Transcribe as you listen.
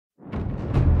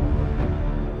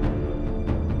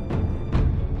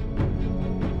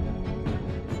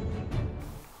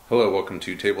Hello, welcome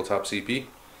to Tabletop CP.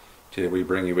 Today we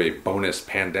bring you a bonus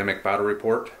pandemic battle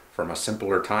report from a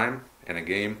simpler time and a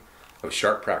game of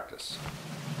sharp practice.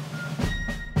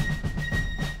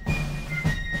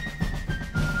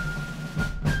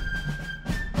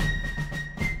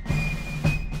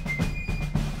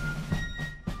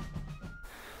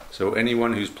 So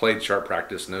anyone who's played sharp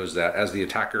practice knows that as the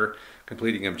attacker,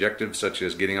 completing objectives such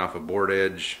as getting off a board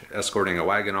edge, escorting a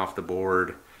wagon off the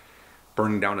board,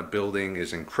 burning down a building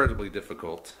is incredibly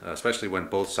difficult, especially when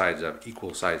both sides have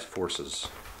equal sized forces.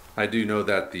 I do know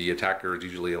that the attacker is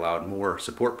usually allowed more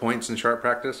support points in sharp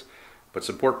practice, but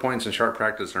support points in sharp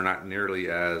practice are not nearly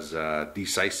as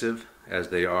decisive as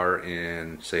they are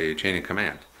in, say, chain of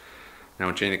command. Now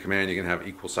in chain of command you can have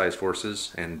equal sized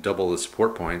forces and double the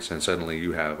support points, and suddenly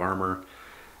you have armor,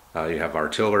 you have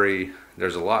artillery.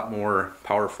 There's a lot more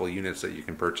powerful units that you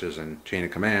can purchase in chain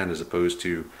of command as opposed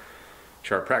to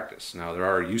sharp practice. Now there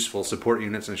are useful support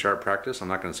units in sharp practice. I'm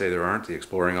not going to say there aren't. The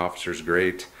exploring officer is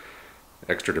great.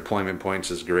 Extra deployment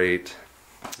points is great.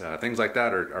 Things like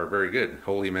that are very good.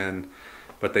 Holy men,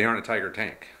 but they aren't a tiger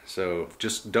tank. So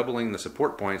just doubling the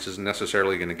support points isn't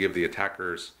necessarily going to give the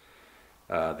attackers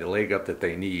the leg up that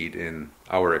they need in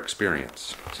our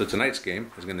experience. So tonight's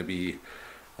game is going to be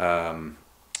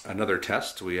another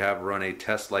test. We have run a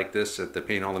test like this at the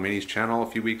Paint All the Minis channel a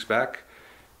few weeks back,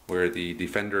 where the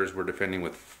defenders were defending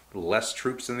with less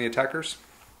troops than the attackers,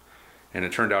 and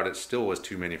it turned out it still was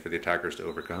too many for the attackers to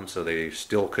overcome, so they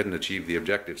still couldn't achieve the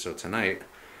objective. So tonight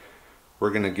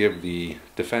we're going to give the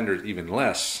defenders even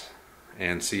less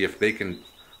and see if they can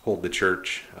hold the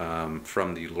church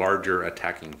from the larger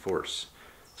attacking force.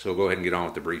 So we'll go ahead and get on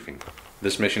with the briefing.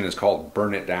 This mission is called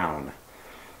Burn It Down.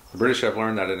 The British have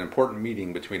learned that an important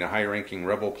meeting between a high-ranking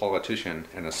rebel politician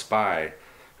and a spy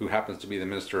who happens to be the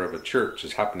minister of a church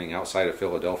is happening outside of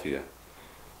Philadelphia.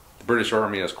 The British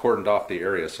Army has cordoned off the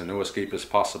area so no escape is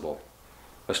possible.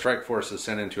 A strike force is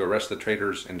sent in to arrest the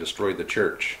traitors and destroy the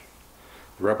church.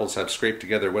 The rebels have scraped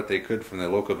together what they could from the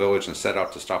local village and set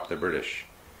out to stop the British.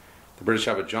 The British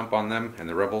have a jump on them and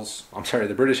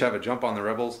the British have a jump on the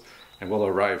rebels and will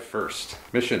arrive first.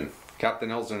 Mission: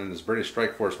 Captain Elson and his British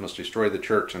strike force must destroy the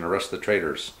church and arrest the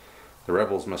traitors. The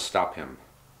rebels must stop him.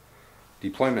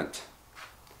 Deployment: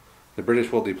 the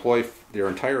British will deploy their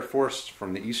entire force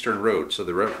from the eastern road, so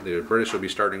the British will be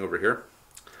starting over here.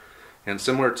 And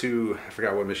similar to, I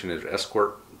forgot what mission it is,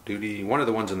 escort duty, one of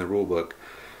the ones in the rule book,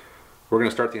 we're going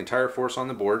to start the entire force on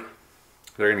the board.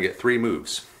 They're going to get 3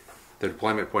 moves. The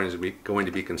deployment point is going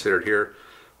to be considered here,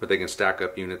 but they can stack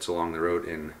up units along the road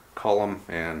in column,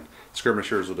 and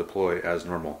skirmishers will deploy as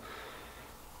normal.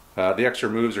 The extra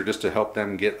moves are just to help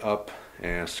them get up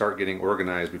and start getting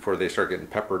organized before they start getting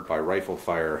peppered by rifle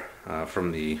fire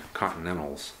from the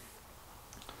Continentals.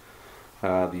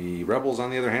 The rebels, on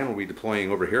the other hand, will be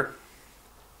deploying over here.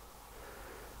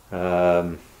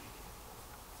 And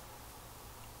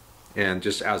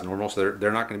just as normal, so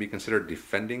they're not going to be considered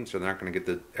defending, so they're not going to get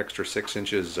the extra 6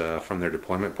 inches from their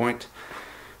deployment point,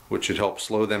 which should help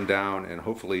slow them down and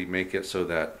hopefully make it so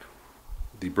that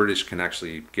the British can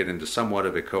actually get into somewhat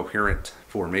of a coherent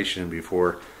formation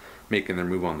before making their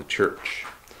move on the church.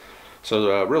 So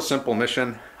a real simple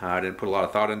mission. I didn't put a lot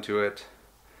of thought into it.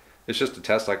 It's just a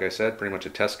test, like I said, pretty much a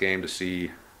test game to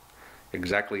see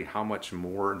exactly how much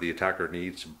more the attacker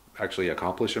needs to actually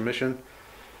accomplish a mission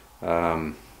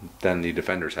than the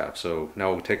defenders have. So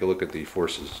now we'll take a look at the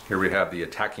forces. Here we have the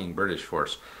attacking British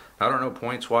force. I don't know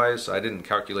points wise, I didn't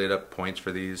calculate up points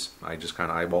for these, I just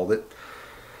kind of eyeballed it.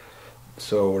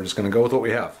 So we're just going to go with what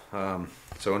we have.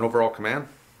 So in overall command,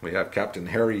 we have Captain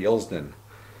Harry Yelsden.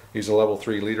 He's a level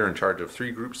 3 leader in charge of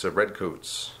 3 groups of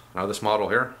redcoats. Now this model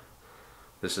here,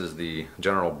 this is the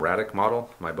General Braddock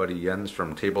model. My buddy Jens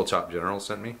from Tabletop General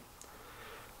sent me.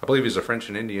 I believe he's a French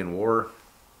and Indian War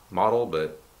model,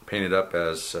 but painted up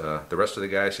as the rest of the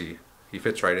guys. He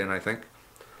fits right in, I think.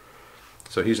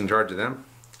 So he's in charge of them.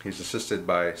 He's assisted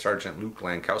by Sergeant Luke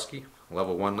Lankowski,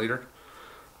 level 1 leader.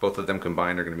 Both of them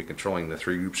combined are going to be controlling the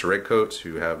 3 groups of redcoats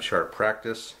who have sharp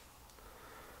practice.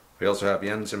 We also have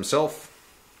Jens himself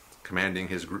commanding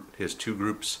his 2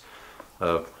 groups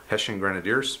of Hessian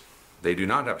Grenadiers. They do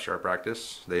not have sharp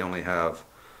practice, they only have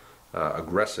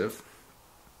aggressive.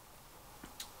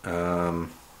 And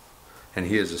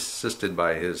he is assisted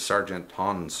by his Sergeant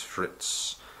Hans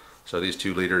Fritz. So these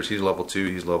 2 leaders, he's level 2,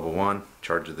 he's level 1, in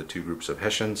charge of the 2 groups of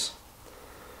Hessians.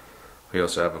 We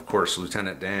also have, of course,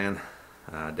 Lieutenant Dan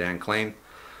Klein,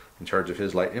 in charge of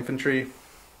his light infantry,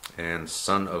 and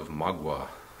Son of Magua,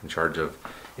 in charge of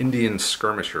Indian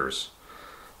skirmishers.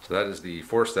 So that is the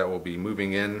force that will be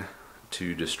moving in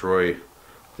to destroy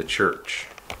the church.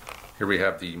 Here we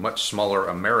have the much smaller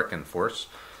American force.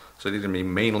 So these are going to be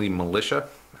mainly militia,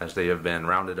 as they have been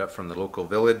rounded up from the local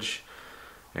village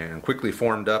and quickly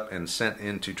formed up and sent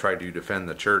in to try to defend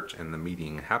the church and the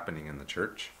meeting happening in the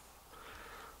church.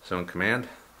 So in command,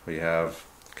 we have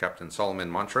Captain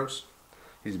Solomon Montrose.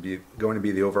 He's going to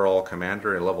be the overall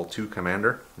commander, a level 2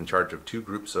 commander, in charge of 2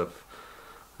 groups of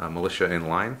militia in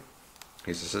line.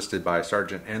 He's assisted by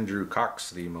Sergeant Andrew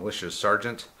Cox, the militia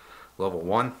sergeant, level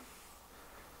 1.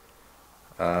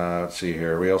 Let's see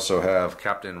here. We also have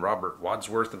Captain Robert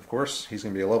Wadsworth, of course. He's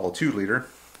going to be a level 2 leader.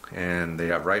 And they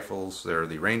have rifles. They're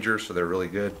the Rangers, so they're really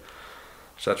good.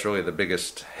 So that's really the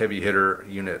biggest heavy hitter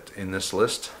unit in this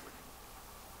list.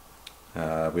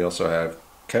 We also have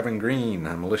Kevin Green,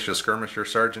 a militia skirmisher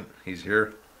sergeant. He's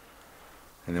here.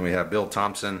 And then we have Bill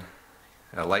Thompson,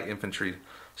 a light infantry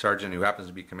sergeant who happens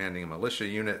to be commanding a militia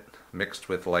unit mixed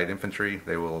with light infantry.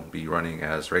 They will be running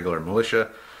as regular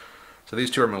militia. So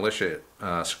these 2 are militia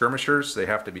skirmishers. They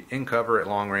have to be in cover at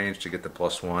long range to get the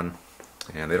 +1.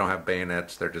 And they don't have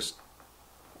bayonets. They're just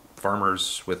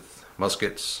farmers with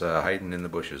muskets hiding in the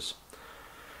bushes.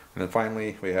 And then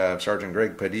finally we have Sergeant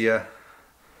Greg Padilla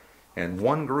and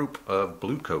 1 group of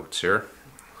bluecoats here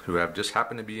who have just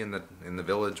happened to be in the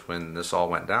village when this all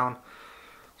went down.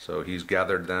 So he's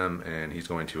gathered them and he's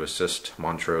going to assist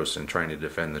Montrose in trying to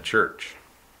defend the church.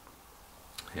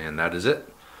 And that is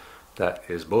it. That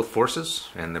is both forces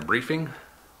and the briefing.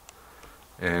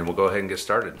 And we'll go ahead and get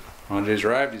started. Andre's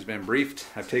arrived. He's been briefed.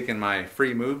 I've taken my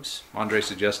free moves. Andre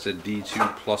suggested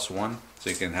D2 +1, so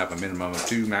you can have a minimum of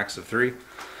 2, max of 3.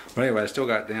 But anyway, I still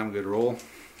got damn good roll.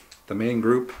 The main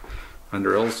group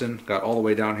under Elston got all the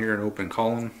way down here in open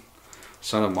column.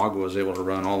 Son of Magua was able to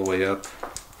run all the way up.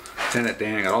 Lieutenant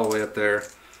Dan got all the way up there.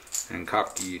 And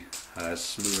Kopke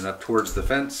is moving up towards the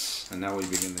fence. And now we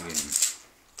begin the game.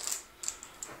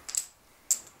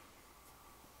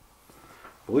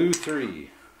 Blue 3.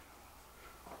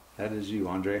 That is you,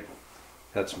 Andre.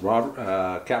 That's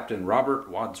Captain Robert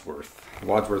Wadsworth.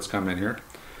 Wadsworth's come in here.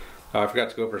 I forgot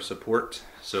to go over support.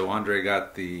 So Andre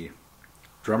got the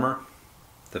drummer,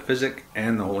 the physic,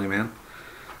 and the holy man.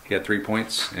 He had 3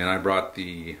 points, and I brought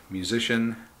the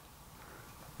musician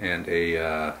and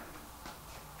a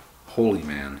holy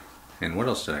man. And what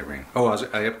else did I bring? Oh, I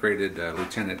upgraded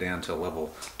Lieutenant Dan to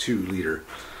level 2 leader.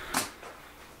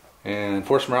 And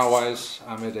force morale wise,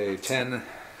 I'm at a 10.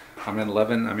 I'm at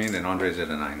 11, and Andre's at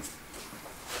a 9.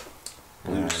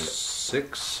 Blue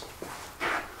 6.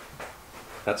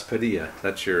 That's Padilla.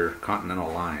 That's your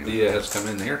continental line. Padilla has come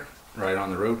in here, right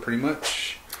on the road pretty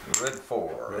much. Red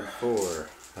 4. Red 4.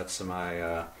 That's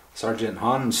my Sergeant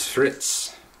Hans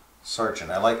Fritz. Sergeant,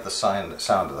 I like the sound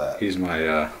of that. He's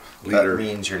my leader. That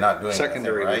means you're not doing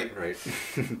secondary, anything, right?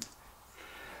 Right.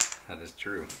 That is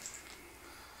true.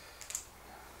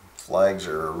 Flags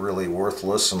are really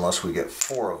worthless unless we get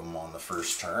 4 of them on the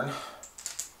first turn.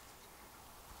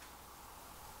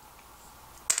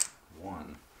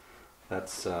 1.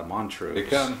 That's Montrose. They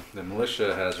come. The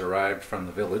militia has arrived from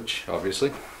the village,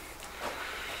 obviously.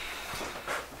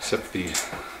 Except the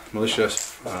militia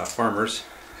farmers.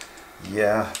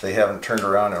 Yeah, they haven't turned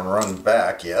around and run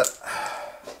back yet.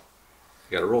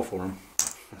 You got to roll for them.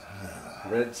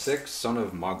 Red 6, Son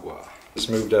of Magua.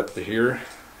 Just moved up to here.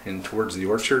 In towards the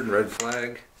orchard, red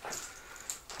flag.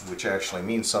 Which actually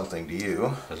means something to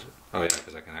you. Oh yeah,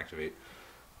 because I can activate.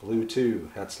 Blue 2,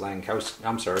 that's Lankowski.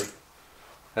 I'm sorry.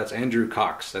 That's Andrew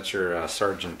Cox. That's your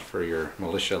sergeant for your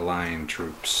militia line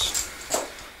troops.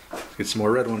 Let's get some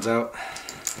more red ones out.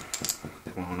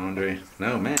 Come on, Andre.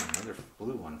 No, man, another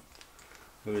blue one.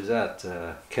 Who is that?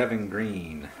 Kevin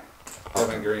Green.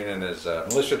 Kevin Green and his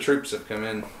militia troops have come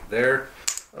in there.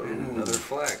 And another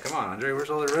flag. Come on, Andre,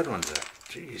 where's all the red ones at?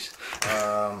 Jeez.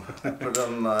 I put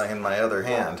them in my other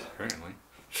hand. Apparently.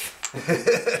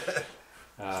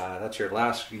 That's your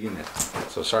last unit.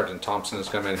 So Sergeant Thompson has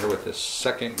come in here with his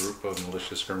second group of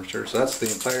militia skirmishers. So that's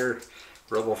the entire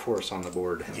rebel force on the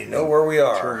board. You know where we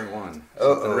are. Turn 1.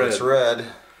 Oh, it's red.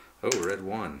 Oh, red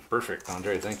 1. Perfect,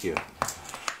 Andre. Thank you.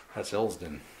 That's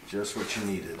Elsden. Just what you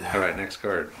needed. All right, next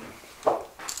card.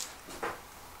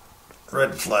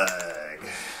 Red flag.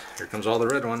 Here comes all the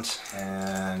red ones.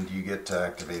 And you get to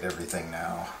activate everything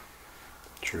now.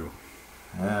 True.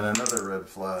 And another red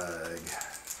flag.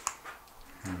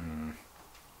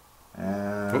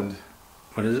 And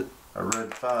what is it? A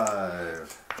red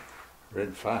 5.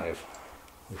 Red 5.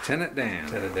 Lieutenant Dan.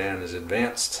 Lieutenant Dan is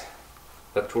advanced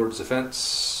up towards the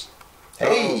fence.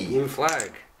 Hey! Oh, blue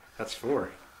flag. That's 4.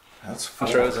 That's 4.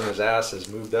 Montrose and his ass has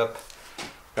moved up.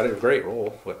 Got a great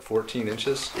roll. What, 14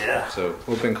 inches? Yeah. So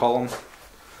open column.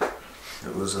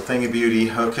 It was a thing of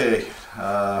beauty. Okay.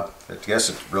 I guess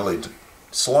it's really,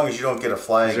 so long as you don't get a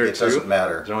flag, it doesn't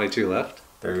matter. There's only 2 left?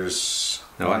 There's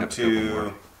No, I one, have a couple 2,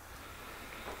 more.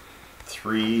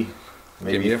 3,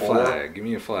 maybe Give me a 4. flag. Give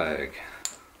me a flag.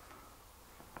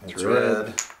 It's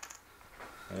red.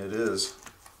 It is.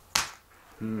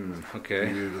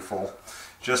 Okay. Beautiful.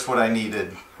 Just what I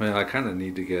needed. Well, I kind of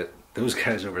need to get those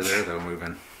guys over there, though,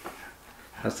 moving.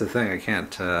 That's the thing. I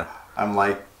can't... I'm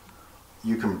like,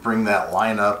 you can bring that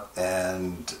line up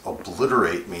and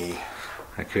obliterate me.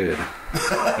 I could.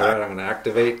 Alright, I'm going to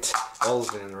activate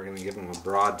Elsden. We're going to give him a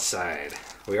broadside.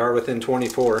 We are within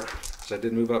 24, so I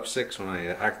did move up 6 when I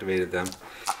activated them.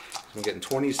 I'm getting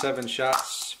 27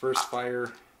 shots, first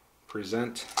fire,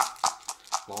 present,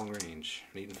 long range,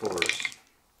 needing 4s.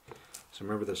 So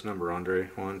remember this number, Andre.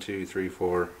 1, 2, 3,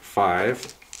 4,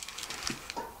 5.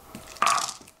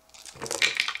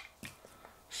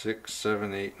 6,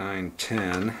 7, 8, 9,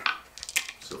 10.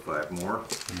 So 5 more.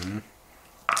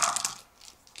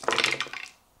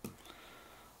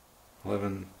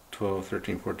 11, 12,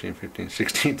 13, 14, 15,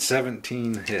 16,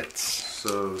 17 hits.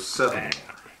 So 7. Bam.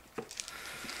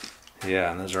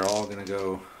 Yeah, and those are all going to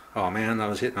go... Oh man, I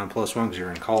was hitting on +1 because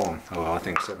you're in column. Oh, well, I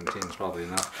think 17 is probably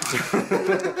enough.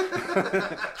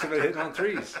 Should have hitting on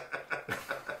 3s.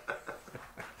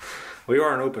 We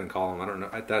are an open column. I don't know.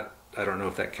 I don't know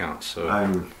if that counts. So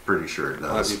I'm pretty sure it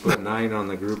I'll have does. you put 9 on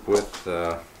the group with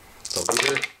the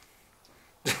leader.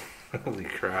 Holy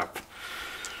crap!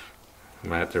 I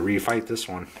might have to refight this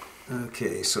one.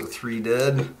 Okay, so 3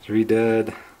 dead. 3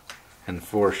 dead and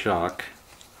 4 shock.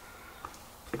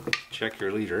 Check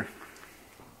your leader.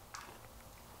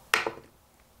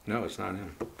 No, it's not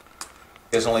him. You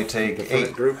guys only take The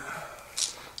first 8. group.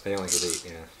 They only get 8.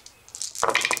 Yeah.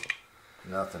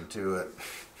 Nothing to it.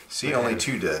 See, only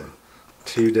 2 dead.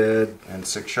 2 dead. And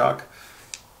 6 shock.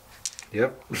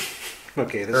 Yep.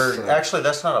 Okay. This Or, actually,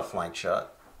 that's not a flank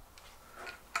shot.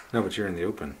 no, but you're in the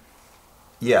open.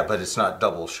 Yeah, but it's not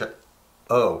double shot.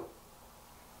 Oh.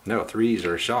 No, 3s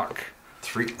are shock.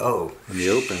 3. Oh. In the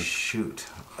open. Shoot.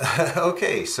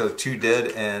 Okay, so 2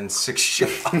 dead and 6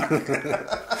 shock.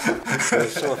 It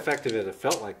was so effective it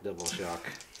felt like double shock.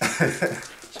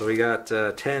 So we got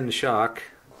 10 shock,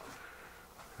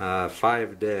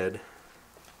 5 dead.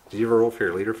 Did you ever roll for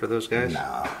your leader for those guys?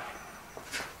 Nah.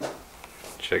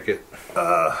 Check it.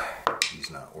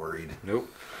 He's not worried. Nope.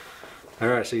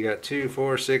 Alright, so you got 2,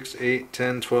 4, 6, 8,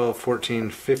 10, 12, 14,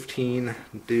 15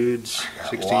 dudes. Got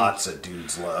 16 lots of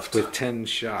dudes left. with 10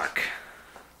 shock.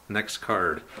 Next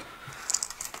card.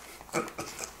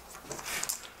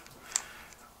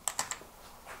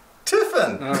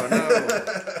 Tiffin! Oh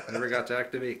no! Never got to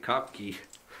activate Cop Key.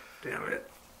 Damn it.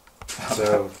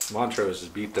 So Montrose is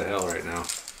beat to hell right now.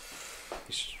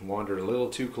 He's wandered a little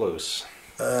too close.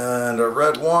 And a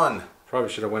red 1. Probably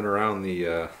should have went around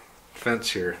the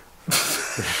fence here.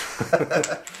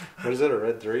 What is it? A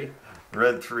red 3?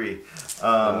 Red 3.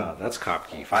 That's Cop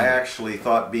Key. I actually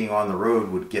thought being on the road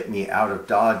would get me out of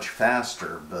Dodge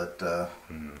faster, but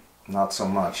not so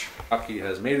much. Cop Key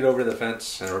has made it over the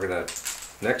fence, and we're gonna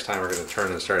next time we're gonna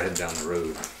turn and start heading down the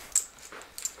road.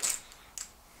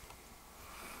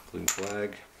 Blue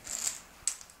flag.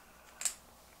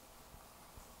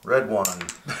 Red 1.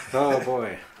 Oh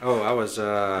boy. Oh, I was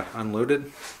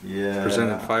unloaded. Yeah.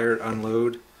 Presented, fired,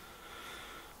 unload.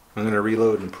 I'm going to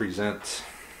reload and present.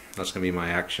 That's going to be my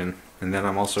action. And then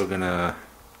I'm also going to...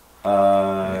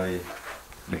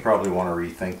 You probably want to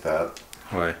rethink that.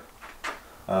 Why?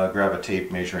 Grab a tape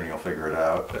measure and you'll figure it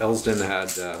out. Elsden had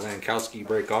Lankowski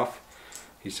break off.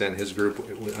 He sent his group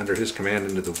under his command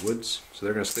into the woods. So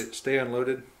they're going to stay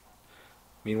unloaded.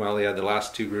 Meanwhile, he had the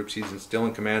last 2 groups he's still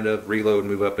in command of. Reload,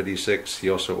 move up a D6. He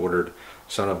also ordered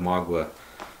Son of Magua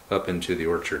up into the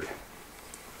orchard.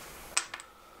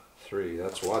 3,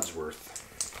 that's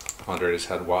Wadsworth. Andre just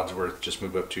had Wadsworth just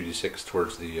move up 2d6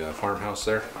 towards the farmhouse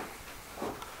there.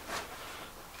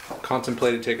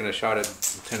 Contemplated taking a shot at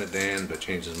Lieutenant Dan, but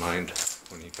changed his mind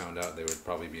when he found out they would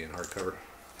probably be in hardcover.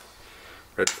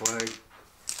 Red flag.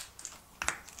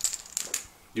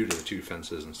 Due to the 2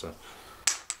 fences and stuff.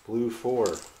 Blue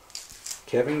 4.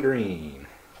 Kevin Green.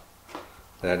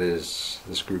 That is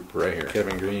this group right here.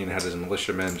 Kevin Green had his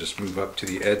militiamen just move up to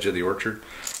the edge of the orchard.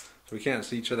 So we can't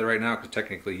see each other right now because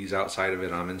technically he's outside of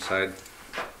it, I'm inside.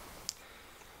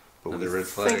 But Another we red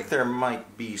flag. think there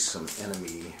might be some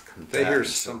enemy combatants. They hear over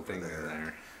something in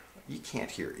there. You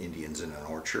can't hear Indians in an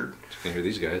orchard. You can hear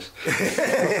these guys.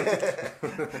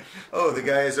 Oh, the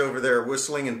guys over there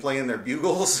whistling and playing their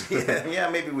bugles? Yeah,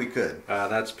 maybe we could.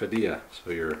 That's Padilla,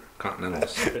 so you're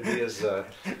Continentals. Padilla's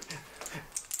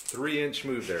 3-inch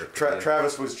move there.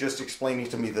 Travis was just explaining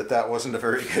to me that that wasn't a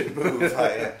very good move.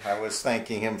 I was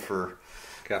thanking him for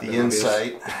Captain the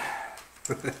insight.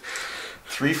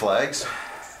 3 flags.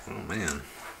 Oh man.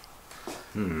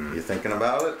 You thinking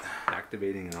about it?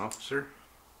 Activating an officer?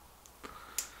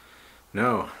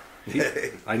 No.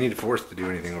 I need force to do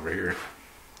anything over here.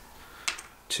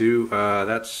 2,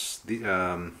 that's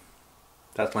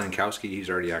Lankowski, he's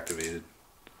already activated.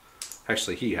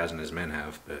 Actually, he hasn't, his men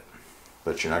have, but...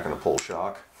 But you're not going to pull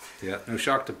shock? Yeah, no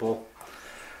shock to pull.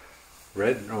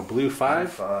 Red, no, blue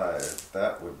 5? 5,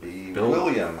 that would be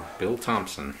William. Bill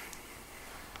Thompson.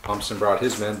 Thompson brought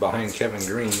his men behind Kevin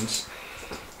Green's.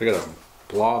 I got a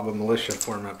blob of militia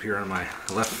form up here on my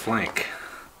left flank.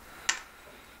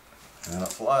 And a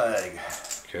flag.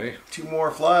 Okay. 2 more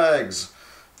flags.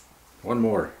 1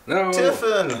 more. No!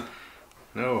 Tiffin!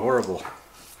 No, horrible.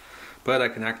 But I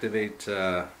can activate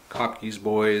Kopke's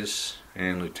boys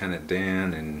and Lieutenant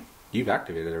Dan, and you've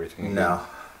activated everything. No.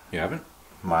 You haven't?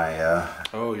 My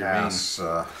oh, your ass.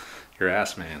 Your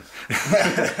ass man.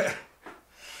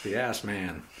 The ass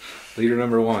man. Leader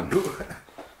number 1.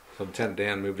 So Lieutenant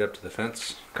Dan moved up to the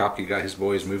fence. Kopke got his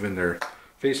boys moving. They're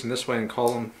facing this way in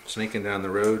column, snaking down the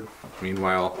road.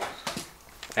 Meanwhile,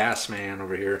 ass man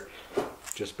over here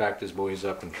just backed his boys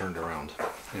up and turned around.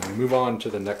 And we move on to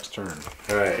the next turn.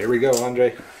 All right, here we go,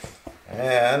 Andre.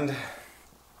 And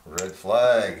red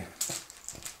flag.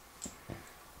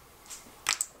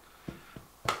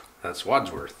 That's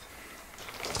Wadsworth.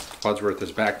 Wadsworth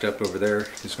is backed up over there.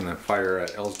 He's going to fire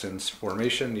at Elsden's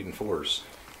formation, needing 4s.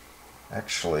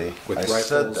 Actually, with I rifles,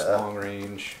 said that, long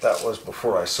range. That was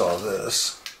before I saw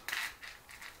this.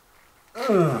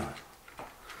 Yeah,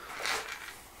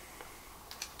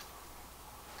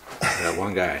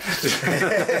 1 guy.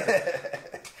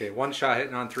 Okay, 1 shot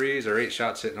hitting on 3s or 8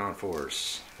 shots hitting on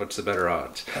 4s. What's the better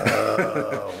odds?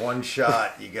 1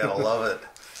 shot, you gotta love it.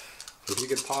 If you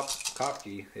could pop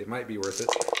Kopke, it might be worth it.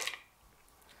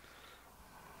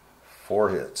 4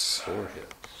 hits. 4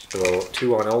 hits. So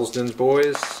 2 on Elsden's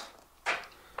boys.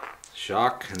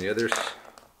 Shock, and the others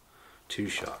 2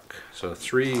 shock. So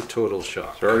 3 total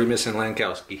shock. We're already missing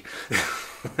Lankowski.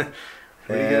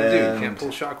 What are you gonna do? You can't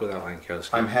pull shock without Lankowski.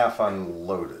 I'm half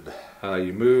unloaded.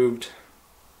 You moved.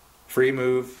 Free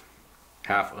move.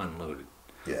 Half unloaded.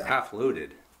 Yeah. Half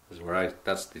loaded is where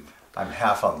that's the... I'm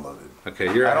half unloaded.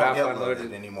 Okay, you're a half get unloaded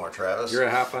loaded anymore, Travis. You're a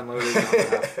half unloaded, I'm a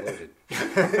half loaded.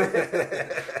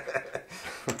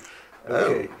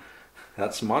 Okay.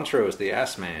 That's Montrose, the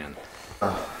ass man.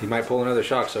 He might pull another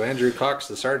shock. So Andrew Cox,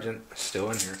 the sergeant, is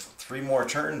still in here. 3 more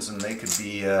turns and they could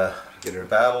be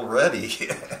battle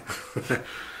ready.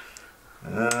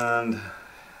 And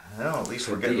well, at least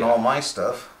we're getting all my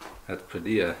stuff. That's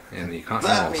Padilla and the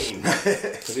Continentals.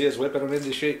 Padilla's whipping them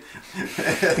into shape.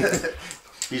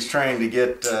 He's trying to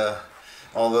get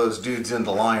all those dudes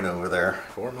into line over there.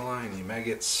 Form a line, you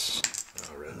maggots.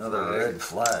 Another red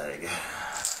flag.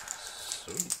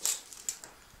 Sweet.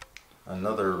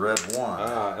 Another red 1.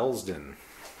 Elsden.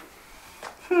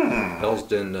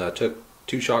 Elsden took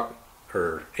 2 shock,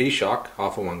 or a shock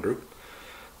off of 1 group.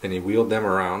 Then he wheeled them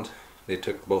around. They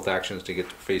took both actions to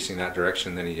get facing that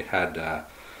direction. Then he had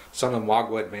Son of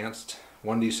Magua advanced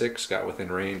 1d6, got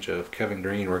within range of Kevin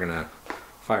Green. We're going to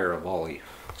fire a volley.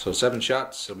 So 7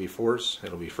 shots, it'll be 4s.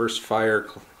 It'll be first fire,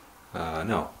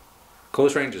 no.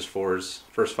 Close range is 4s.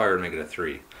 First fire to make it a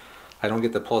 3. I don't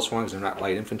get the +1 because they're not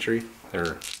light infantry.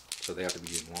 So they have to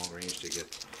be in long range to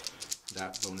get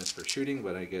that bonus for shooting,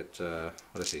 but I get,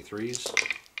 what did I say, 3s?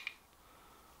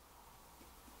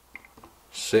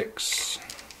 6.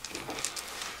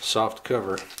 Soft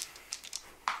cover.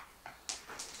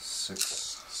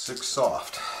 6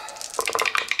 soft.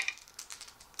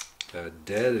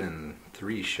 Dead and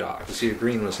 3 shock. You see, a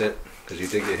green was hit because you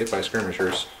did get hit by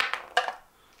skirmishers.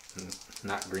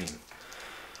 Not green.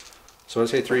 So I'd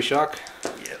say 3 shock.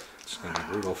 Yep. It's going to be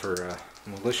brutal for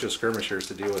militia skirmishers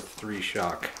to deal with 3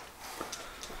 shock.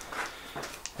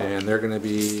 And they're going to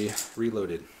be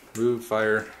reloaded. Move,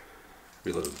 fire,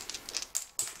 reload.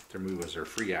 Their move was their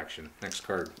free action. Next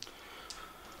card.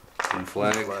 Blue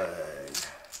flag.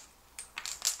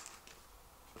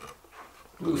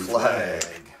 Blue flag.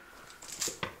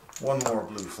 1 more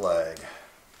blue flag.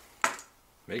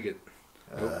 Make it.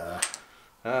 You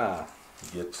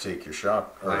get to take your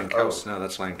shot. Lankowski. No,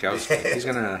 that's Lankowski. He's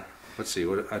gonna. Let's see.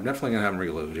 I'm definitely gonna have him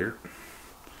reload here.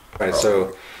 All right.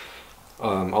 So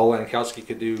all Lankowski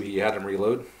could do, he had him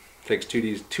reload. Takes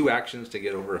 2 actions to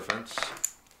get over a fence.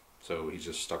 So he's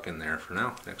just stuck in there for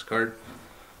now. Next card.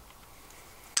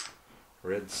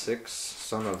 Red 6,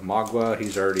 Son of Magua.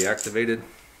 He's already activated.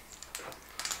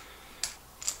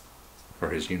 Or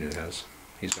his unit has.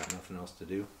 He's got nothing else to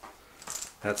do.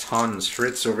 That's Hans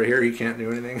Fritz over here. He can't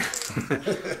do anything.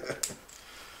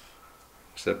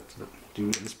 Except do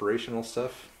inspirational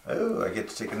stuff. Oh, I get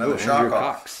to take another shock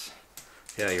off. Cox.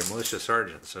 Yeah, you're militia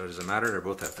sergeant, so does it matter? They're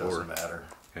both at 4. Doesn't matter.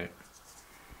 Okay.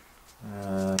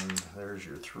 And there's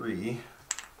your 3.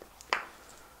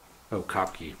 Oh,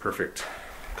 Kopke, perfect.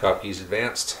 Kopke's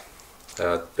advanced.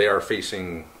 They are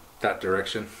facing that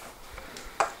direction.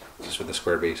 Just with the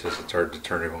square bases, it's hard to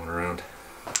turn everyone around.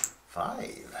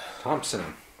 5.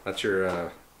 Thompson, that's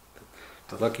your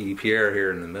lucky Pierre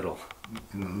here in the middle.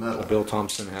 In the middle. Bill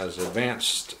Thompson has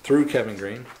advanced through Kevin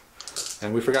Green.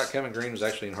 And we forgot Kevin Green was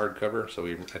actually in hardcover, so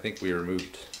I think we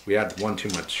had 1 too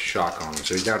much shock on him,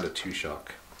 so he's down to 2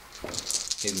 shock.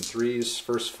 Hitting 3s,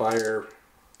 first fire,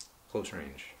 close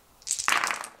range.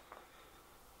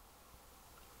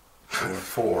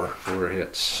 4. 4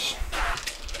 hits.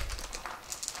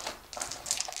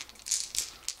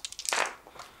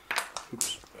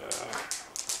 Oops.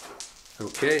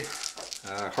 Okay,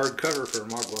 hardcover for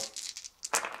Magua.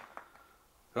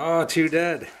 Oh, 2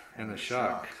 dead and a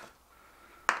shock.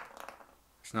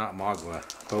 It's not Magua,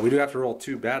 but we do have to roll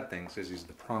 2 bad things because he's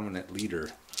the prominent leader.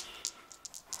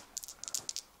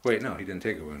 Wait, no, he didn't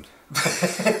take a wound. What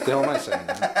the hell am I saying,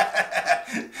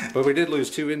 man? But we did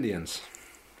lose 2 Indians,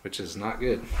 which is not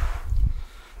good.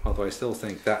 Although I still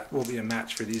think that will be a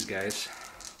match for these guys.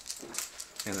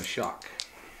 And a shock.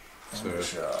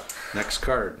 So, next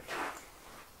card.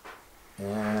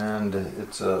 And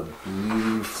it's a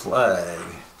blue flag.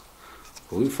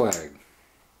 Blue flag.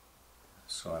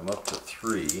 So I'm up to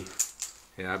 3.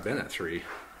 Yeah, I've been at 3.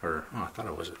 Or, oh, I thought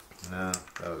I was at. No,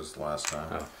 that was the last time.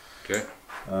 Oh, okay.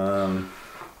 Um,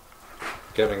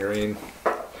 Kevin Green.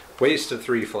 Waste of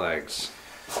 3 flags.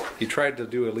 He tried to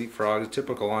do a leapfrog, a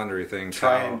typical Andre thing.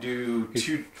 Try and do He's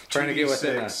 2. trying to get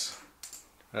within us.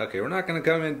 Okay, we're not going to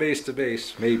come in base to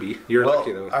base. Maybe. You're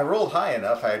lucky though. I rolled high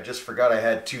enough. I just forgot I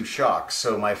had 2 shocks,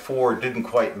 so my 4 didn't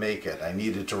quite make it. I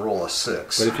needed to roll a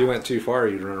 6. But if you went too far,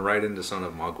 you'd run right into Son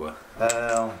of Magua.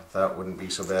 Well, that wouldn't be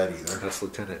so bad either. That's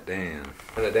Lieutenant Dan.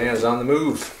 Lieutenant Dan's on the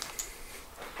move.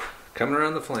 Coming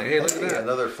around the flank. Hey, look at that.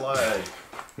 Another flag.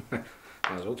 Might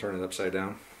as well turn it upside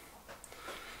down.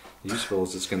 Useful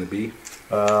as it's going to be.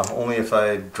 Only if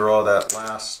I draw that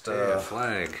last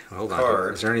flag. Hold on.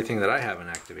 card. Is there anything that I haven't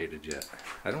activated yet?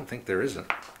 I don't think there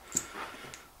isn't.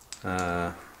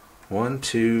 1,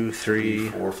 2, 3,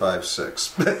 4, 5,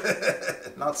 6.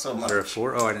 Not so much. Is there a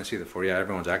 4? Oh, I didn't see the 4. Yeah,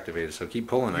 everyone's activated, so keep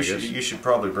pulling, I guess. You should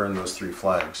probably burn those 3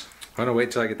 flags. I'm going to wait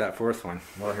till I get that 4th one.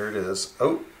 Well, here it is.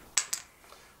 Oh.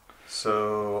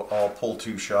 So I'll pull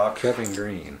 2 shock. Kevin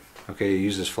Green. Okay,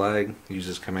 use his flag, use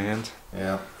his command.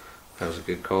 Yeah. That was a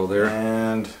good call there.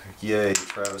 And yay,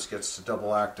 Travis gets to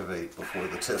double activate before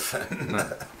the tiffin.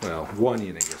 Well, 1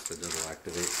 unit gets to double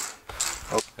activate.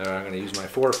 Oh. I'm going to use my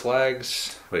 4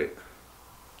 flags. Wait.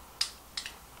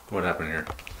 What happened here?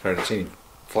 I didn't see any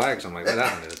flags. I'm like, what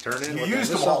happened? Did it turn in? You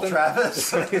used them all,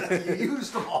 Travis. You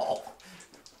used them all.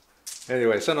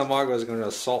 Anyway, Son of Magua is going to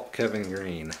assault Kevin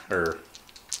Green. Or,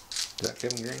 is that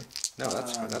Kevin Green? No,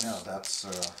 that's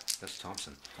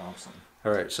Thompson. Thompson.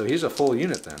 All right, so he's a full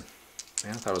unit then.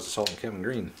 Man, I thought it was assaulting Kevin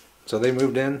Green. So they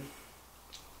moved in,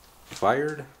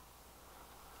 fired.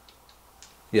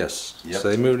 Yes. Yep. So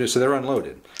they moved in, so they're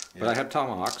unloaded. Yep. But I have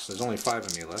tomahawks. There's only 5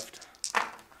 of me left.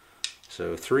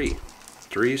 So 3.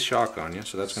 3's shock on you,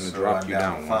 so that's going to drop you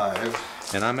down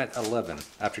 5. And I'm at 11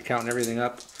 after counting everything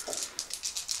up,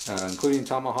 including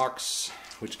tomahawks,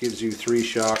 which gives you 3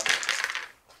 shock.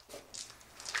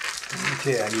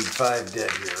 Okay, I need 5 dead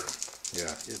here. Yeah,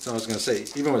 I was going to say,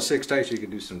 even with 6 dice, you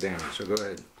could do some damage, so go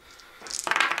ahead.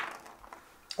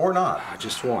 Or not.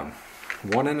 Just 1.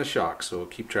 1 and a shock, so we'll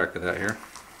keep track of that here.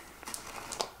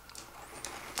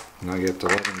 And I get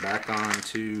 11 back on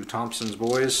to Thompson's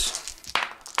boys.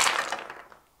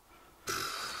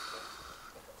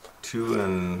 2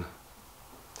 and...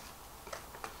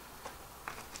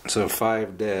 So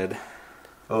 5 dead.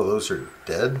 Oh, those are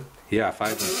dead? Yeah,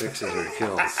 5s and 6s are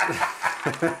kills.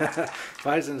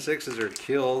 5s and 6s are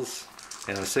kills,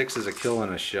 and a 6 is a kill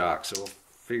and a shock, so we'll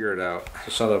figure it out.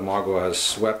 Son of Magua has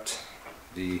swept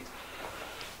the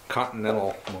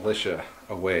Continental Militia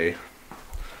away.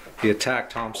 He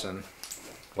attacked Thompson,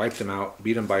 wiped him out,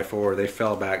 beat him by 4. They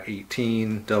fell back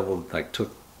 18, doubled,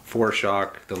 took 4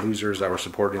 shock. The losers that were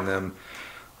supporting them,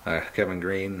 Kevin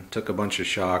Green, took a bunch of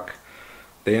shock.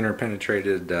 They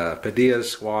interpenetrated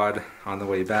Padilla's squad on the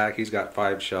way back. He's got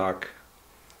 5 shock.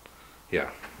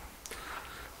 Yeah.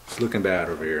 It's looking bad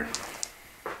over here.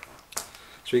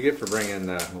 So you get for bringing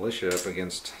militia up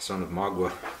against Son of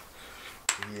Magua.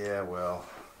 Yeah, well,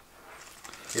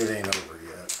 it ain't over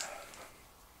yet.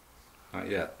 Not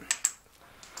yet.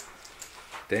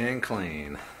 Dan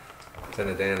Klein.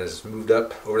 Lieutenant Dan has moved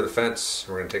up over the fence.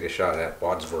 We're going to take a shot at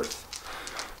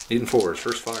Wadsworth. Needing 4s.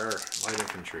 First fire, light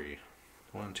infantry.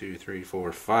 1, 2, 3,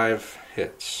 4, 5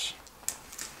 hits.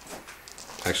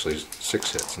 Actually,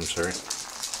 6 hits, I'm sorry.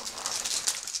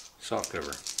 Soft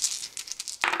cover.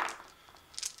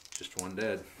 Just one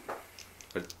dead.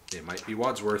 But it might be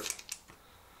Wadsworth.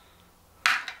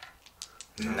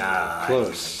 Nah,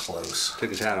 close. Even close. Took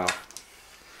his hat off.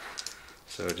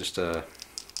 So just a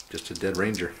dead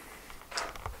ranger.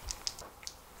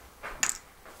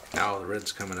 Now the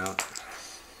red's coming out.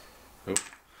 Oh.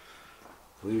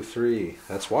 Blue 3.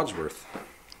 That's Wadsworth.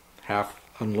 Half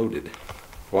unloaded.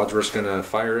 Wadsworth's gonna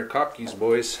fire at Kopke's,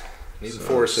 boys. Need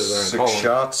forces. 6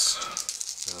 shots.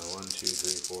 1, 2,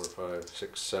 3, 4, 5,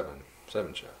 6, 7.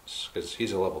 7 shots. Because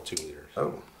he's a level 2 leader.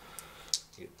 Oh.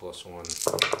 You get +1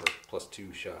 or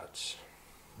 +2 shots.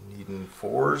 Needing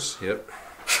 4s. Yep.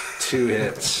 2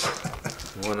 hits.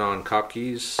 1 on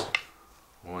Kopke's.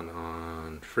 1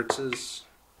 on Fritz's.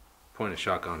 Point of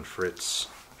shock on Fritz.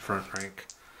 Front rank.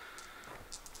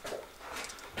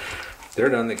 They're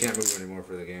done. They can't move anymore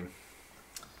for the game.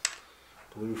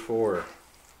 Blue 4.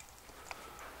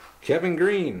 Kevin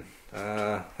Green.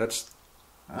 That's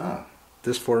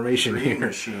this formation Green here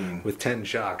machine with 10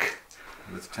 shock.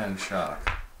 with 10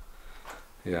 shock.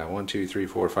 Yeah, 1, 2, 3,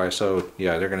 4, 5. So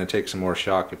yeah, they're going to take some more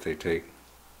shock if they take.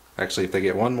 Actually, if they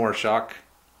get 1 more shock,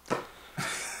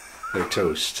 they're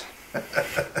toast.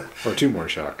 Or 2 more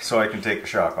shock. So I can take the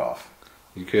shock off.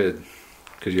 You could,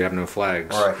 because you have no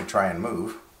flags. Or I could try and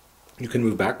move. You can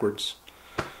move backwards,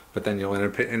 but then you'll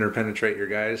interpenetrate your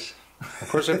guys. Of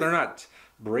course, if they're not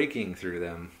breaking through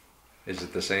them, is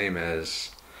it the same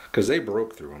as... Because they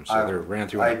broke through them, so they ran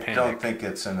through in a panic. I don't think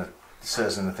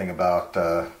says anything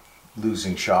about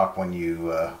losing shock when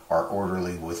you are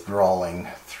orderly withdrawing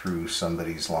through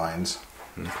somebody's lines.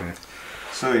 Okay.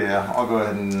 So yeah, I'll go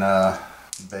ahead and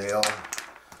bail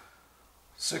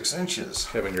 6 inches.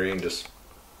 Kevin Green just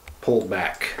pulled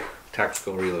back.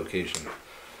 Tactical relocation.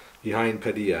 Behind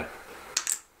Padilla.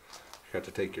 You have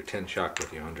to take your 10 shock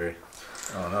with you, Andre.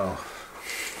 Oh no.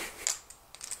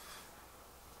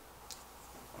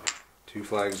 2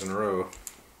 flags in a row.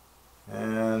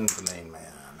 And the main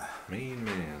man. Main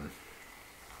man.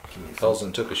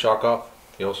 Felsen took a shock off.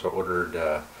 He also ordered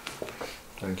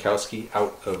Lankowski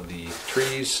out of the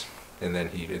trees, and then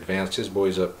he advanced his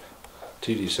boys up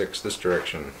 2d6 this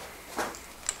direction.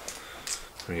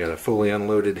 We got a fully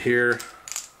unloaded here,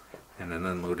 and an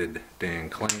unloaded Dan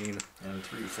Klein. And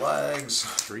 3 flags.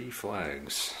 3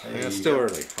 flags. Hey, yeah, it's still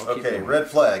early. Okay, red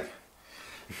flag.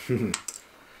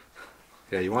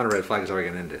 Yeah, you want a red flag so I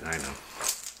can end it, I know.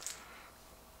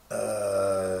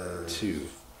 2.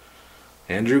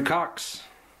 Andrew Cox.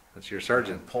 That's your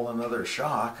sergeant. Pull another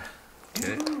shock.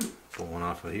 Okay, pull one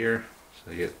off of here.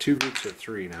 So you get 2 groups of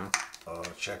 3 now. Oh,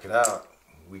 check it out.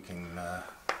 We can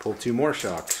pull 2 more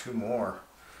shocks. 2 more.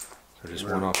 So just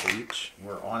 1 off of each.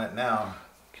 We're on it now.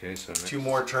 Okay, so next. 2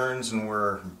 more turns and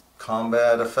we're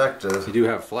combat effective. You do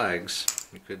have flags.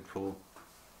 You could pull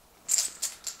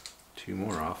 2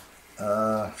 more off.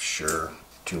 Sure.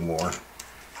 2 more.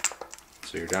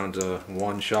 So you're down to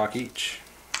 1 shock each.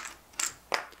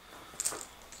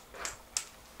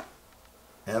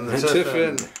 And the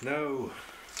Tiffin. No.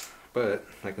 But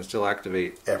I can still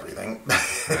activate Everything.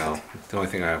 well, the only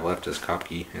thing I have left is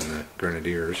Kopke and the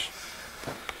Grenadiers.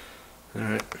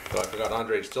 Alright. So I forgot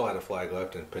Andre still had a flag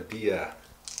left, and Padilla,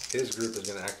 his group is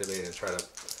going to activate and try to...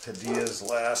 Padilla's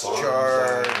last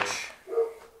charge.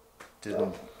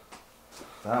 Didn't...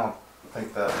 I don't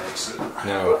think that makes it.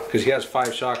 No, because he has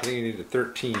 5 shock. I think he needed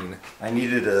 13. I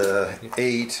needed a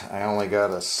 8. I only got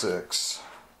a 6.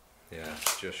 Yeah,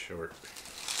 just short.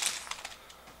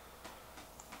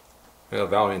 Well,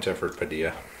 valiant effort,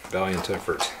 Padilla. Valiant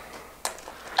effort.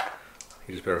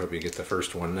 You just better hope you get the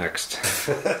first one next.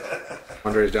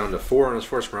 Andre's down to 4 on his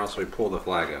force morale, so we pull the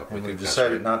flag up. And we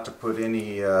decided not to put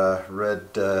any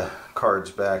red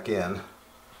cards back in.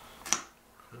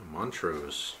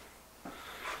 Montrose.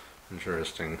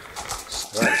 Interesting.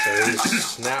 Alright, so he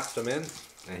snapped them in,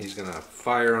 and he's going to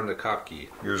fire on the Kopke.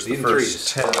 Here's the first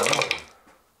 10.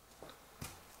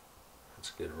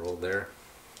 That's a good roll there.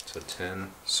 So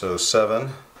 10. So 7.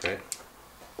 Okay.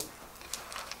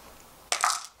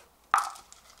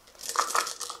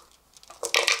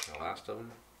 The last of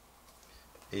them.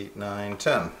 8, 9,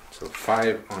 10. So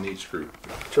 5 on each group.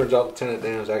 Turns out Lieutenant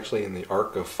Dan is actually in the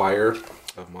arc of fire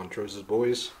of Montrose's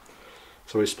boys.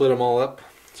 So we split them all up.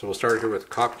 So we'll start here with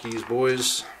Kopke's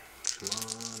boys. Come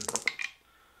on.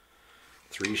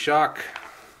 3 shock.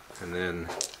 And then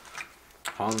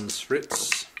Hans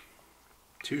Fritz.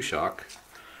 2 shock.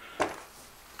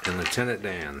 And Lieutenant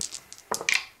Dan.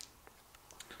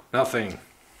 Nothing.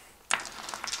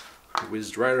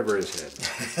 whizzed right over his head.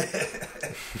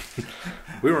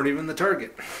 We weren't even the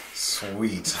target.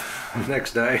 Sweet.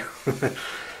 Next die.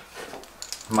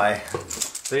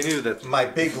 They knew that my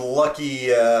big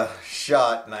lucky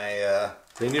shot, and I.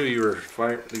 They knew you were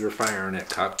firing at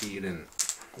Kopke. You didn't.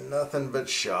 Nothing but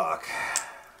shock.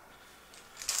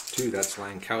 Dude, that's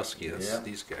Lankowski. That's yep.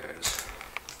 These guys.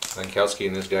 Lankowski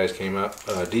and these guys came up.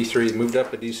 D3 moved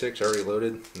up a D6, already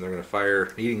loaded, and they're going to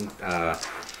fire, needing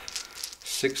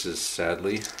 6s,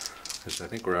 sadly. I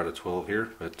think we're out of 12 here,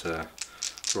 but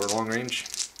short long range.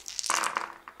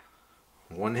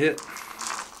 One hit.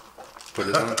 Put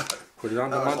it on. Put it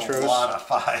on the Montrose. A lot of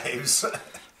 5s.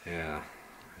 Yeah,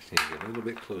 I just need to get a little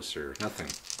bit closer. Nothing.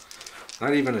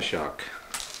 Not even a shock.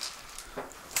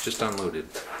 Just unloaded.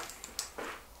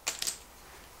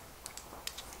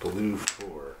 Blue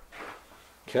 4.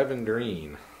 Kevin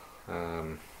Green.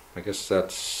 I guess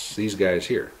that's these guys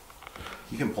here.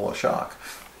 You can pull a shock.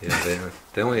 Yeah,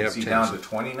 they only have Is he 10. down to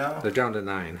 20 now? They're down to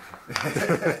 9.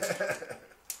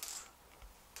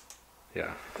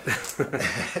 Yeah.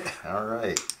 All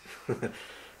right.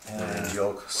 And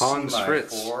you'll Hans see my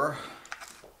Fritz. 4.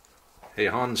 Hey,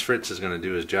 Hans Fritz is going to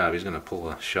do his job. He's going to pull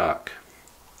a shock.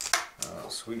 Oh,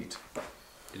 sweet.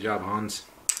 Good job, Hans.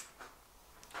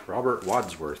 Robert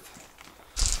Wadsworth.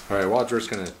 Alright, Wadsworth's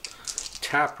going to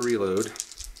tap reload,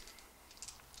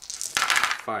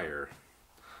 fire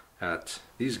at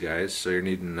these guys. So you're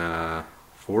needing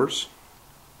 4s.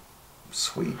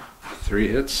 Sweet. 3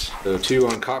 hits. So 2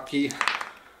 on Kopke.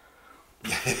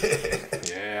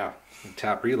 Yeah.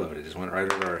 Tap reload. It just went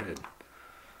right over our head.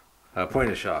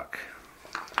 Point of shock.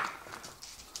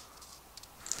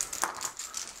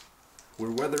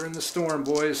 We're weathering the storm,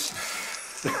 boys.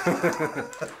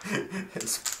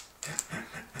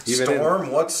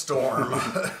 Storm? What storm?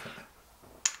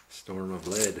 Storm of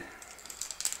lead.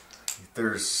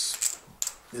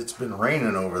 It's been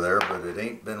raining over there, but it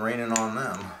ain't been raining on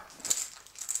them.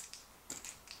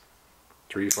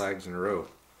 3 flags in a row.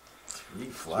 3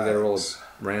 flags. So we gotta roll a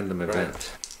random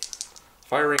event.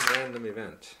 Firing random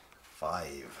event.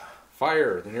 5.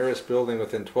 Fire. The nearest building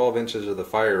within 12 inches of the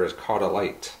fire is caught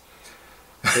alight.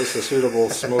 Place a suitable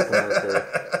smoke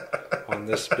marker on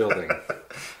this building.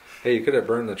 Hey, you could have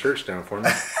burned the church down for me.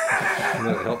 That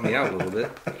would help me out a little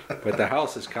bit. But the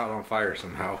house is caught on fire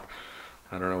somehow.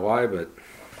 I don't know why, but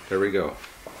there we go.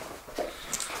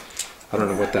 I don't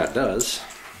know what that does.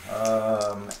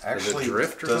 Actually,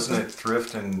 drift or doesn't something? it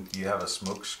drift and you have a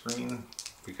smoke screen?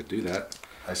 We could do that.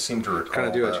 I seem to recall Kind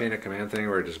of do that. a chain of command thing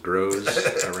where it just grows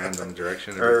a random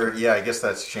direction. Or, yeah, I guess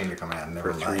that's chain of command.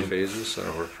 Never For mind. 3 phases,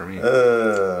 that'll work for me.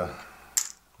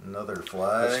 Another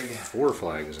flag. That's 4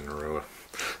 flags in a row.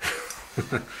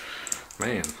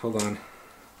 Man, hold on.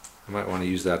 I might want to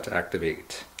use that to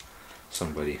activate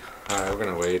somebody. Alright, we're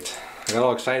going to wait. I got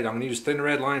all excited. I'm going to use thin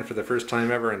red line for the first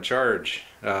time ever in charge.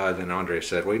 Then Andre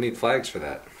said, well, you need flags for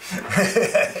that.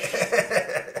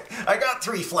 I got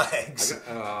 3 flags.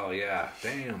 Oh, yeah.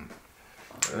 Damn.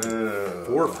 Oh.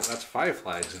 4. That's 5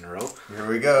 flags in a row. Here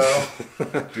we go.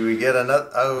 Do we get another?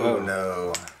 Oh,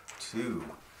 no. 2.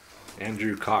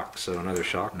 Andrew Cox, so another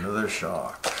shock. Another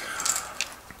shock.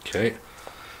 Okay.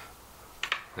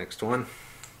 Next one.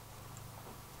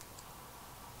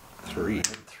 3.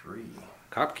 3.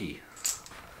 Kopke.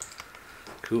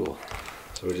 Cool.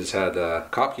 So we just had,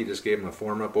 Kopke just gave him a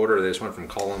form up order. They just went from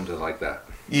column to like that.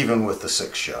 Even with the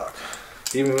 6 shock.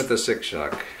 Even with the 6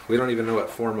 shock. We don't even know what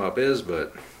form up is,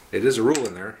 but it is a rule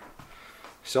in there.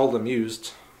 Seldom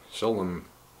used. Seldom,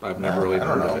 I've never really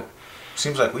heard of it.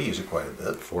 Seems like we use it quite a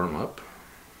bit. Form up?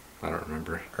 I don't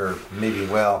remember. Or maybe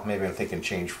I'm thinking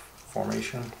change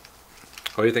formation.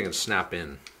 Oh, you're thinking snap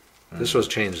in. This was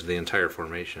changed the entire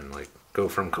formation. Like, go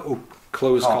from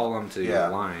close column to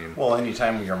line. Well,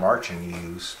 anytime you're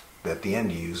marching, at the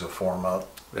end you use a form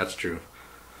up. That's true.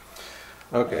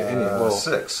 Okay,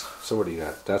 6. So what do you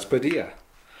got? That's Padilla.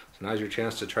 So now's your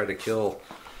chance to try to kill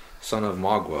Son of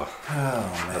Magua.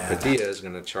 Oh, man. Padilla is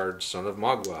going to charge Son of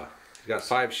Magua. He's got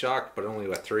 5 shock, but only,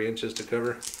 3 inches to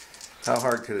cover? How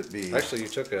hard could it be? Actually, you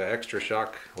took an extra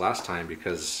shock last time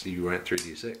because you went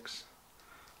 3d6.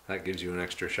 That gives you an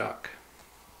extra shock.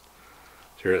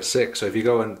 So you're at 6. So if you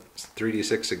go in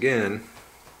 3d6 again,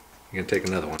 you can take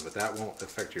another one, but that won't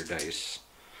affect your dice.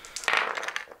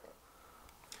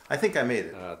 I think I made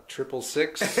it. Triple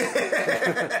 6.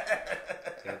 Yeah,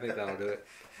 I think that'll do it.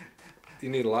 You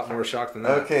need a lot more shock than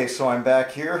that. Okay, so I'm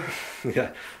back here.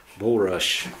 Yeah, bull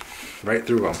rush. Right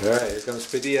through them. All right, here comes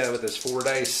Padilla with his 4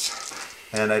 dice.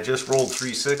 And I just rolled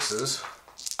 3 6s.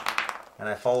 And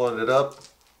I followed it up.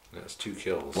 That's 2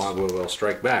 kills. Magua will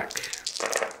strike back.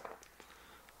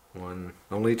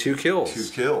 Only 2 kills.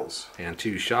 2 kills. And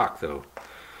 2 shock, though.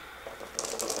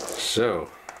 So.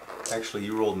 Actually,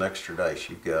 you rolled an extra dice.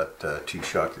 You've got 2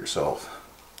 shock yourself.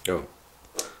 Oh.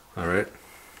 Alright.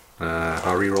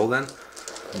 I'll re-roll then?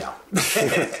 No.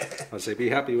 I'll say be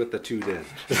happy with the 2 dead.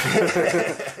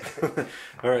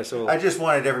 Alright, so. I just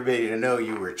wanted everybody to know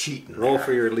you were cheating. Roll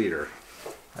for your leader.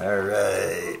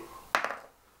 Alright.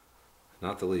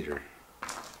 Not the leader.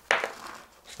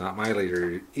 It's not my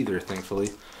leader either,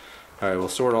 thankfully. Alright, we'll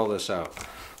sort all this out.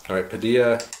 Alright,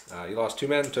 Padilla, you lost 2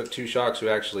 men, took 2 shocks, who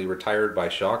actually retired by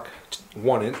shock,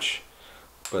 1 inch.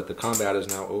 But the combat is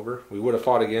now over. We would have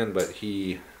fought again, but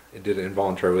he did an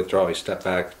involuntary withdrawal. He stepped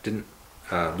back, didn't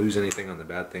lose anything on the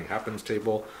bad thing happens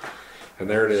table. And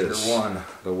there it is. The 1.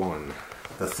 The 1.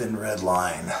 The thin red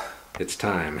line. It's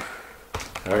time.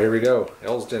 Alright, here we go.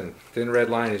 Elsden, thin red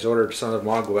line. He's ordered Son of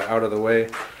Magua out of the way.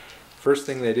 First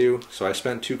thing they do, so I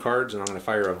spent 2 cards and I'm going to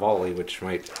fire a volley, which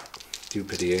might do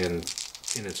Padilla in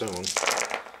its own.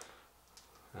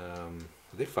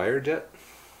 Did they fire yet?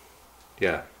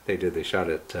 Yeah, they did. They shot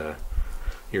at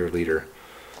your leader.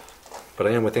 But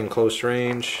I am within close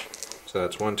range. So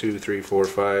that's 1, 2, 3, 4,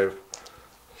 5,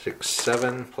 6,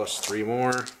 7, plus 3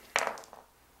 more.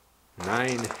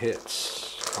 9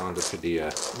 hits onto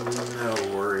Padilla. No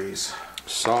worries.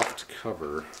 Soft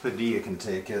cover. Padilla can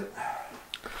take it.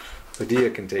 Padilla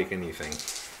can take anything.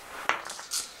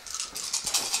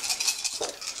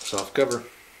 Soft cover.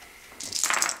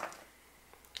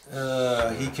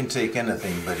 He can take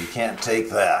anything, but he can't take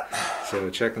that. So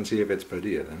check and see if it's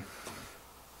Padilla then.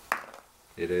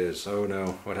 It is. Oh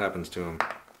no, what happens to him?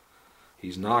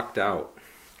 He's knocked out.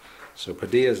 So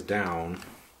Padilla's down.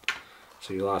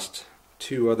 So you lost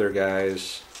 2 other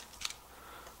guys.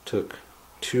 Took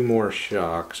 2 more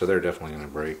shock, so they're definitely going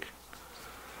to break.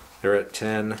 They're at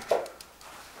 10.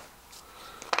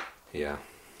 Yeah.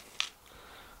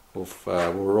 We'll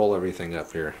roll everything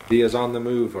up here. Padilla's on the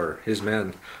move, or his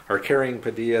men are carrying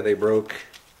Padilla. They broke.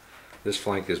 This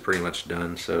flank is pretty much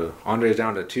done. So Andre's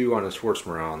down to 2 on his force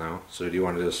morale now. So do you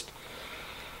want to just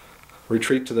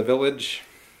retreat to the village?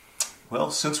 Well,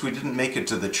 since we didn't make it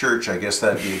to the church, I guess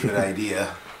that'd be a good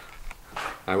idea.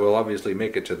 I will obviously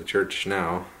make it to the church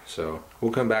now, so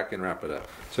we'll come back and wrap it up.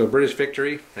 So British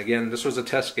victory. Again, this was a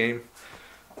test game.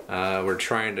 We're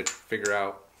trying to figure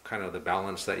out kind of the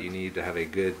balance that you need to have a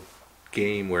good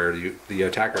game where the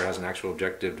attacker has an actual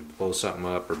objective to blow something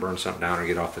up or burn something down or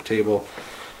get off the table.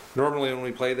 Normally when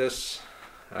we play this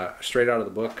straight out of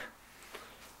the book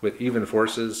with even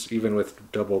forces, even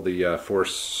with double the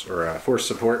force or force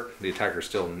support, the attacker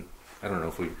still, I don't know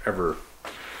if we've ever,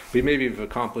 we maybe have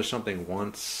accomplished something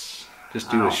once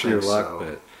just due to sheer luck,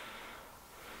 so.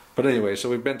 But anyway, so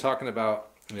we've been talking about,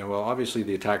 well, obviously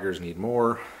the attackers need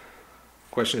more.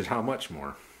 Question is how much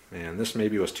more? And this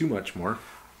maybe was too much more.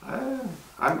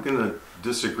 I'm going to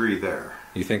disagree there.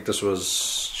 You think this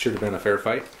should have been a fair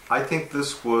fight? I think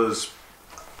this was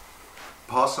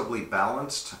possibly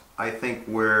balanced. I think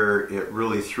where it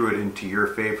really threw it into your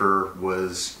favor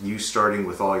was you starting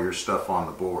with all your stuff on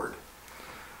the board.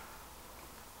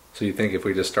 So you think if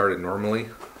we just started normally?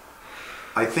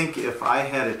 I think if I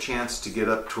had a chance to get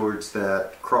up towards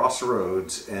that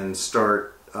crossroads and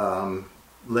start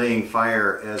laying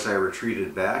fire as I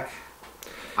retreated back,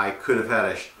 I could have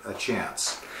had a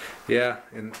chance. Yeah,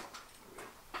 and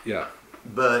yeah.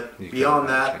 But beyond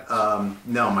that,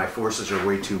 no, my forces are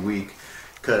way too weak.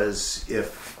 Because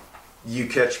if you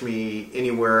catch me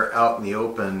anywhere out in the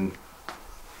open,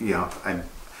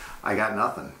 I got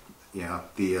nothing.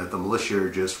 The militia are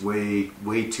just way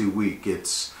too weak.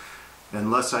 It's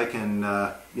unless I can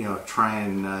try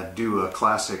and do a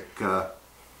classic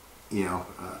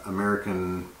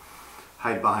American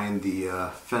hide behind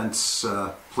the fence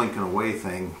plinking away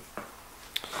thing.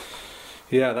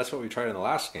 Yeah, that's what we tried in the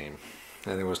last game,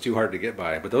 and it was too hard to get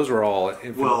by. But those were all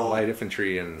light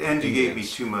infantry and you Indians. gave me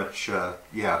too much.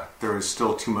 There was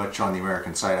still too much on the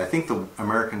American side. I think the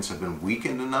Americans have been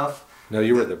weakened enough. No,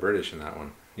 you were the British in that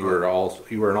one. You were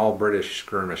an all British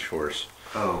skirmish force.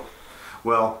 Oh,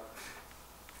 well.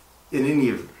 In any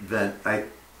event,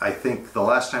 I think the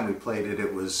last time we played it,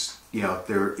 it was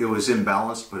it was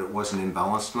imbalanced, but it wasn't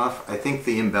imbalanced enough. I think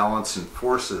the imbalance in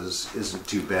forces isn't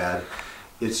too bad.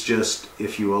 It's just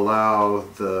if you allow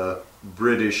the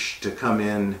British to come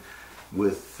in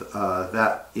with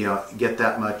that, get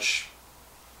that much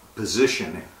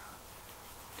position,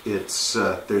 it's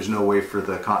there's no way for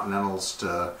the Continentals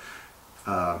to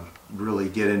really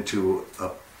get into a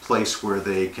place where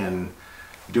they can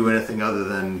do anything other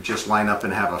than just line up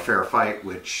and have a fair fight,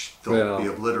 which they'll be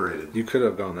obliterated. You could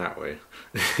have gone that way.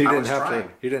 You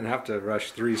didn't have to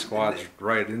rush 3 squads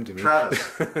right into me.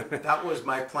 Travis, that was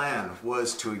my plan,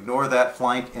 was to ignore that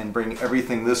flank and bring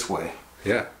everything this way.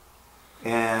 Yeah.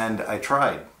 And I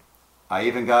tried. I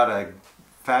even got a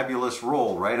fabulous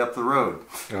roll right up the road.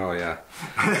 Oh yeah.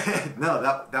 No,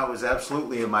 that was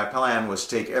absolutely in my plan, was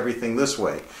to take everything this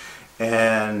way.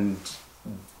 And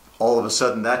all of a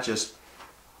sudden that just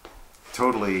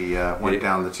totally went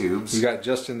down the tubes. You got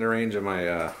just in the range of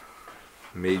my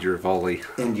major volley.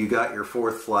 And you got your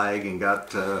 4th flag and got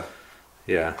to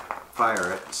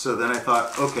fire it. So then I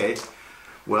thought, okay,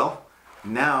 well,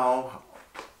 now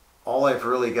all I've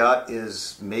really got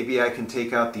is maybe I can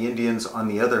take out the Indians on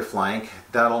the other flank.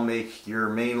 That'll make your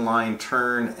main line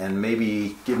turn and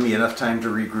maybe give me enough time to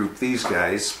regroup these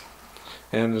guys.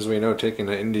 And as we know, taking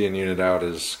an Indian unit out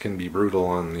can be brutal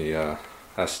on the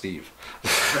ask Steve.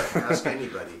 Ask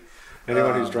anybody.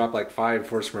 Anyone who's dropped like 5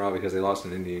 force morale because they lost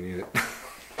an Indian unit.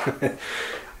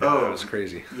 That was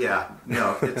crazy. Yeah,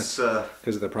 no, it's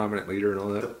because of the prominent leader and all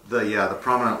that. The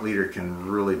prominent leader can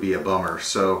really be a bummer.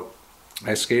 So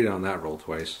I skated on that roll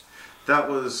twice. That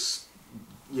was,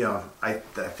 I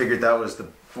figured that was the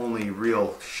only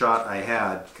real shot I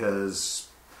had, because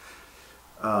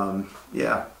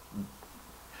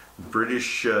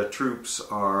British troops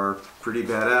are pretty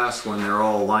badass when they're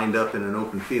all lined up in an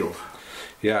open field.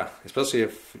 Yeah, especially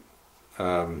if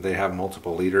they have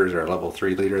multiple leaders or a level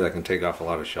 3 leader that can take off a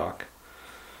lot of shock.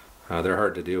 They're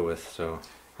hard to deal with, so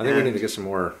I think we need to get some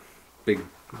more big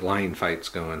line fights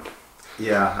going.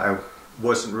 Yeah, I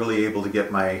wasn't really able to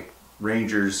get my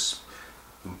Rangers.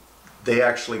 They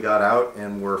actually got out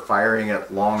and were firing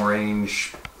at long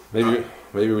range. Maybe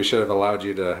we should have allowed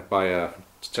you to buy a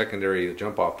secondary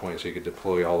jump off point so you could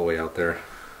deploy all the way out there.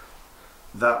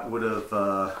 That would have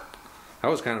that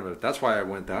was kind of that's why I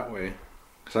went that way,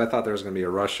 because I thought there was going to be a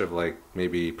rush of like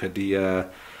maybe Padilla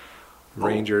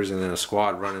Rangers and then a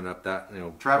squad running up that,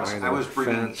 Travis, I was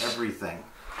bringing everything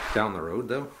down the road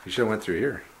though. You should have went through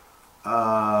here.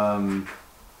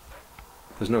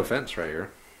 There's no fence right here,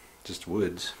 just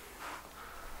woods.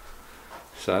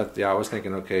 So I was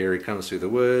thinking, okay, here he comes through the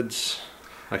woods.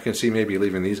 I can see maybe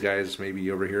leaving these guys maybe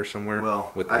over here somewhere.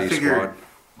 Well, with I figured squad.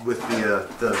 With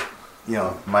the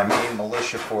my main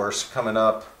militia force coming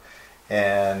up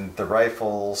and the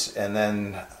rifles, and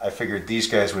then I figured these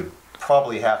guys would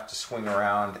probably have to swing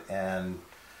around, and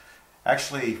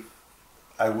actually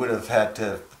I would have had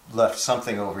to left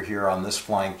something over here on this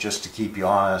flank just to keep you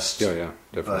honest. Yeah,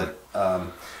 definitely.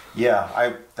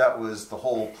 But that was the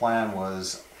whole plan,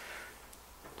 was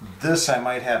this I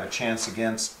might have a chance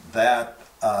against. That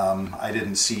I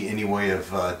didn't see any way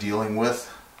of dealing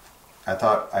with. I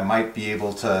thought I might be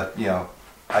able to,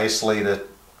 isolate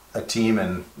a team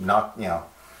and not,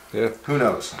 who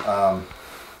knows.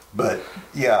 But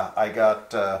yeah, I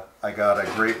got a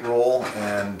great roll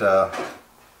and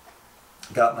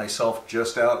got myself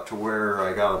just out to where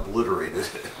I got obliterated.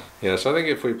 Yeah, so I think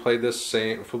if we play this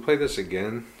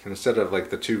again, instead of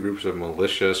like the 2 groups of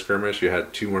militia skirmish, you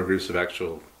had 2 more groups of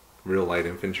actual real light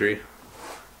infantry.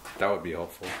 That would be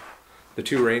helpful.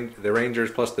 The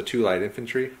Rangers plus the 2 light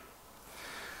infantry.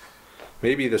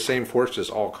 Maybe the same force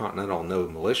as all Continental, no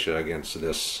militia against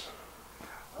this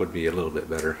would be a little bit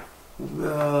better.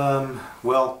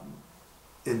 Well,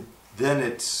 then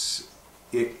it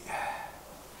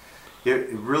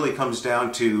really comes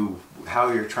down to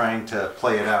how you're trying to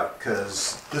play it out,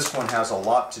 because this one has a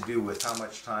lot to do with how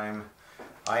much time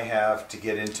I have to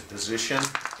get into position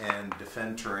and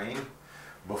defend terrain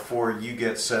before you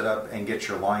get set up and get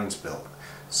your lines built.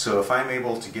 So if I'm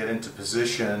able to get into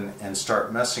position and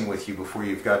start messing with you before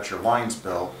you've got your lines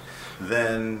built,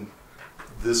 then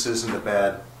this isn't a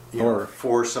bad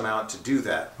force amount to do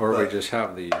that. Or we just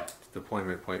have the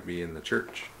deployment point be in the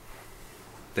church.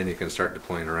 Then you can start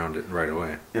deploying around it right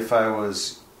away. If I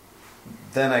was,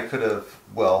 then I could have,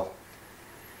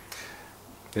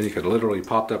 then you could literally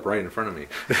popped up right in front of me.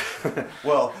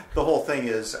 Well, the whole thing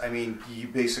is, you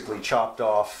basically chopped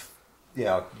off,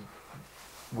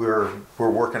 we're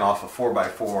working off a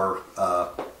 4x4,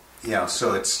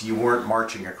 so you weren't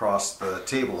marching across the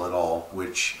table at all,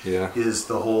 which is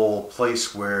the whole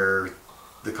place where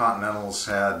the Continentals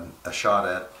had a shot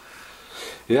at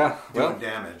doing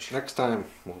damage. Next time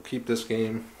we'll keep this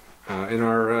game in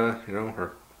our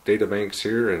our data banks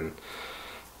here, and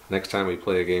next time we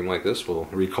play a game like this, we'll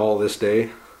recall this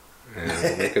day and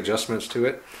we'll make adjustments to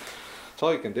it. So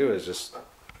all you can do is just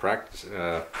practice,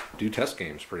 do test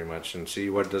games pretty much, and see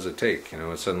what does it take.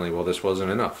 And suddenly, this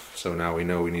wasn't enough, so now we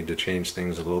know we need to change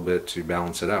things a little bit to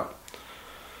balance it out.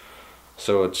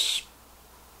 So it's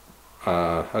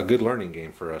a good learning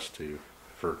game for us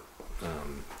for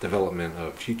development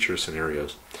of future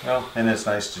scenarios. Well, and it's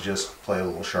nice to just play a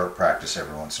little sharp practice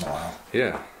every once in a while.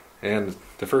 Yeah, and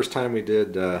the first time we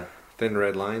did Thin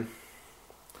Red Line,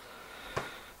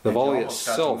 the volley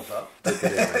itself did the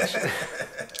damage.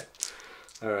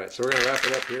 All right, so we're going to wrap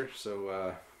it up here.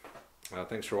 So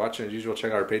thanks for watching. As usual,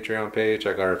 check out our Patreon page,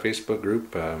 check out our Facebook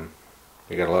group.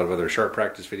 We got a lot of other sharp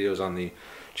practice videos on the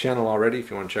channel already if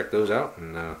you want to check those out.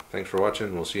 And thanks for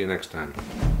watching. We'll see you next time.